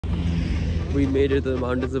We made it to the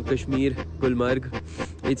mountains of Kashmir, Gulmarg.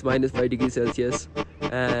 It's -5 degrees Celsius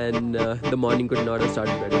and the morning could not have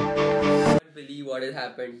started better. I can't believe what has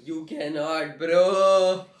happened. You cannot, bro.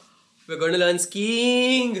 We're going to learn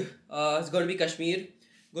skiing. It's going to be Kashmir,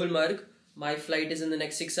 Gulmarg. My flight is in the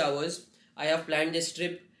next 6 hours. I have planned this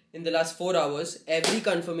trip in the last 4 hours. Every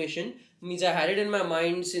confirmation means I had it in my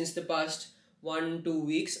mind since the past 1-2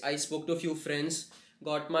 weeks. I spoke to a few friends,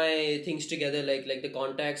 got my things together, like the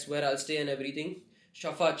contacts, where I'll stay and everything.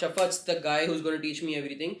 Shafat's the guy who's going to teach me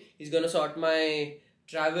everything. He's going to sort my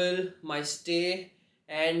travel, my stay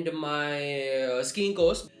and my skiing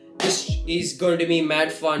course. This is going to be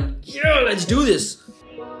mad fun. Yeah, let's do this.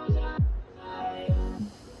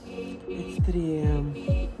 It's 3 AM.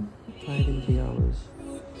 Flight in 3 hours.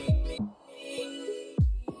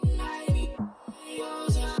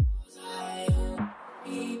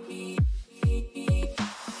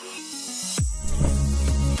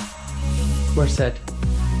 We're set.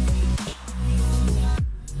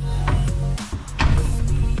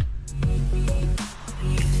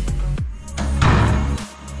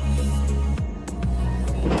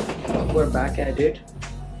 We're back at it.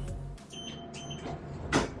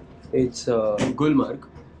 It's Gulmarg.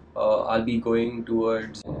 I'll be going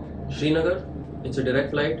towards Srinagar. It's a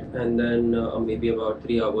direct flight, and then maybe about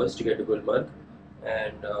 3 hours to get to Gulmarg.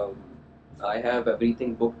 And I have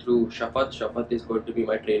everything booked through Shafat. Shafat is going to be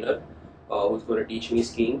my trainer, who's going to teach me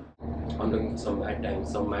skiing. I'm looking for some mad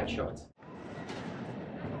times, some mad shots.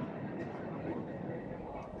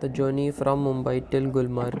 The journey from Mumbai till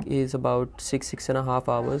Gulmarg is about 6.5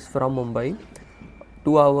 hours from Mumbai.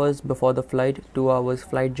 2 hours before the flight, 2 hours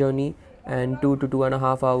flight journey, and 2 to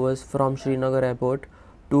 2.5 hours from Srinagar airport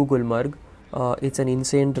to Gulmarg. It's an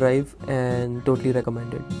insane drive and totally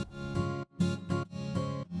recommended.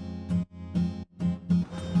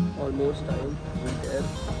 Almost time, we're there.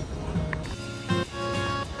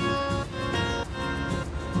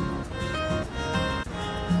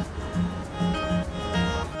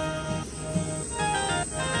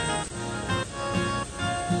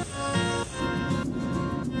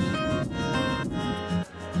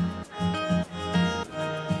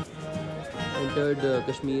 Entered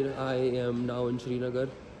Kashmir. I am now in Srinagar,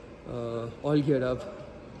 all geared up.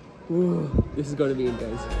 Ooh, this is going to be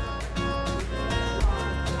intense.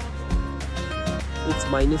 It's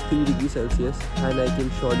 -3 degrees Celsius and I can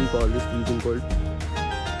surely call this freezing cold.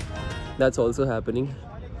 That's also happening.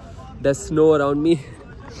 There's snow around me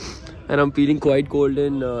and I'm feeling quite cold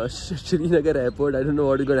in Srinagar airport. I don't know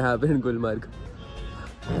what is going to happen in Gulmarg.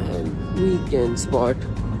 And we can spot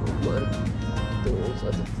Gulmarg. Those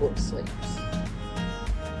are the 4 sites.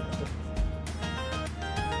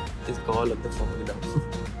 It's call of the fog now.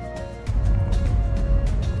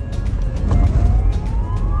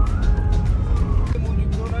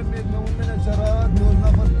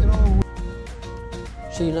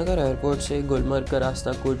 Srinagar airport से गुलमर्ग का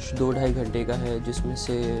रास्ता कुछ 2-2.5 घंटे का है, जिसमें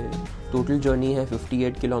से total journey है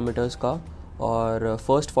 58 किलोमीटर्स का और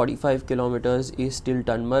first 45 kilometres is till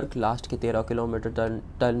टनमर्ग, last के 13 किलोमीटर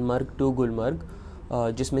टनमर्ग टू गुलमर्ग,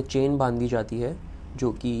 जिसमें चेन बांधी जाती है,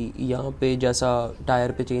 जो कि यहाँ पे जैसा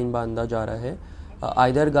टायर पे चेन बांधा जा रहा है.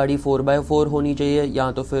 आइदर गाड़ी 4x4 होनी चाहिए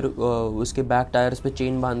या तो फिर उसके बैक टायर्स पे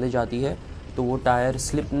चेन बांधी जाती है, तो वो टायर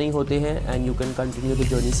स्लिप नहीं होते हैं and you can continue the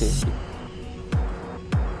journey safely.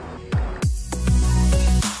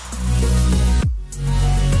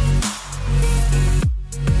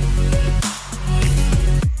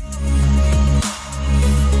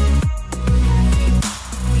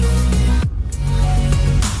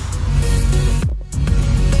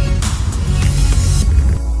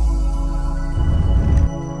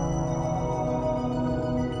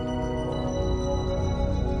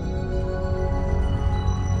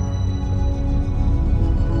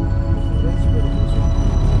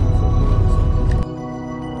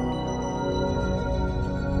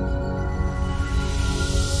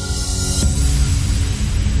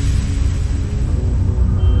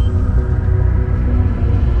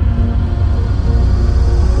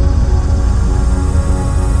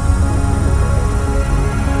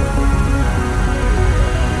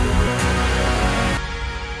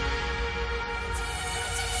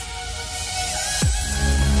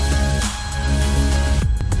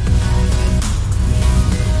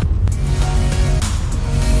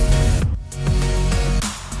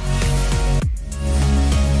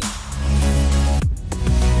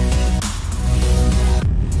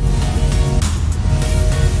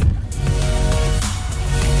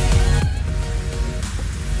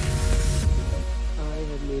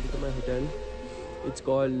 It's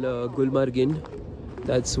called Gulmarg Inn.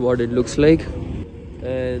 That's what it looks like.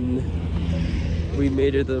 And We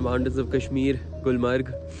made it to the mountains of Kashmir,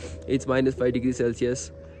 Gulmarg. It's minus 5 degrees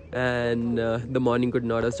Celsius, and the morning could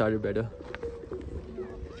not have started better.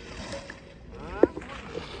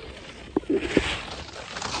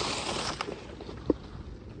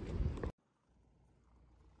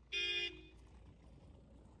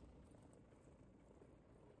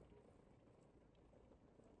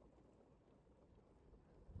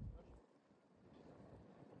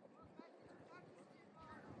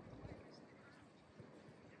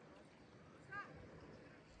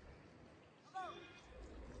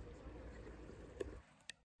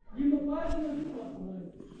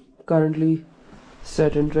 Currently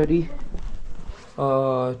set and ready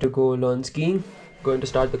to go learn skiing. Going to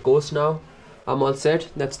start the course now. I'm all set.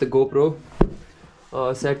 That's the GoPro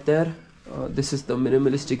set there. This is the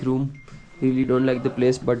minimalistic room. Really don't like the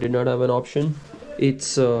place, but did not have an option.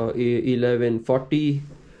 It's 11:40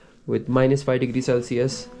 with minus 5 degrees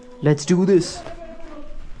Celsius. Let's do this.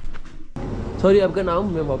 Sorry, आपका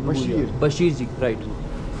नाम मैं बशीर। बशीर जी, right.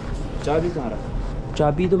 चाबी कहाँ रखा?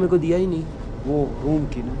 चाबी तो मेरे को दिया ही नहीं। वो रूम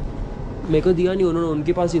की ना? मेरे को दिया नहीं, उन्होंने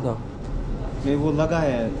उनके पास ही था। नहीं, वो लगा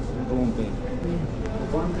है रूम पे।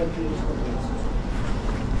 बंद करके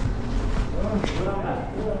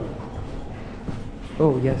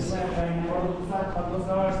ओह यस।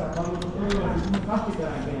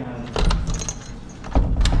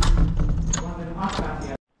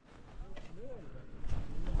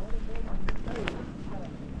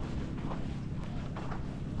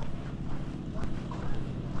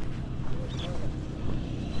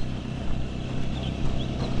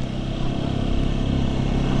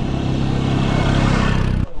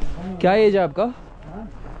 क्या एज है आपका?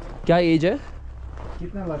 क्या एज है?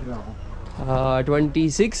 कितना लग रहा हूँ?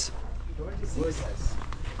 26।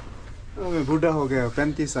 मैं बूढ़ा हो गया,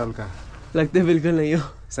 35 साल का। लगते बिल्कुल नहीं हो।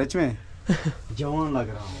 सच में जवान लग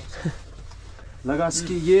रहा हूँ। लगा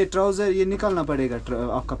कि ये ट्राउजर ये निकालना पड़ेगा,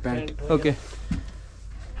 आपका पैंट। ओके।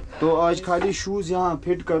 तो आज खाली शूज यहाँ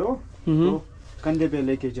फिट करो, तो कंधे पे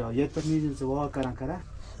लेके जाओ। ये तक नीचे से वॉक करा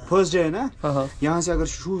फर्स्ट डे है ना। हाँ। यहाँ से अगर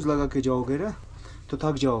शूज लगा के जाओगे ना तो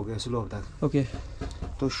थक जाओगे स्लोप तक। ओके।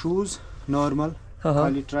 तो शूज नॉर्मल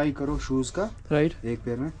खाली ट्राई करो शूज का, राइट, एक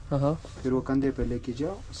पैर में। हाँ। फिर वो कंधे पे लेके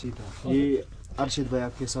जाओ सीधा। ये अर्शिद भाई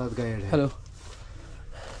आपके साथ गाइड है। हेलो।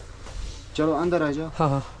 चलो अंदर आ जाओ।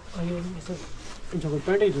 हाँ।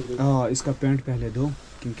 हाँ, इसका पैंट पहले दो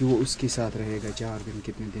क्योंकि वो उसके साथ रहेगा 4 दिन,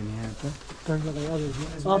 कितने दिन है यहाँ पर।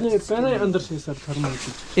 आपने पहना है अंदर से सर थर्मल?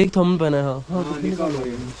 एक थर्मल पहना है। हाँ। हाँ, निकालो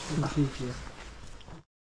ये। ठीक है।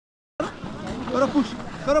 करो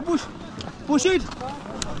पुश इट।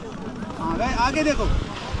 हाँ भाई, आगे देखो,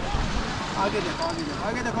 आगे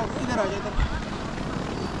देखो, इधर आ जाओ, इधर।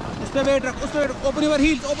 इस पे वेट रख, उस पे वेट। ओपन योर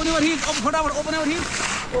हील्स, फटाफट ओपन योर हील्स,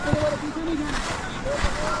 पीछे नहीं जाना।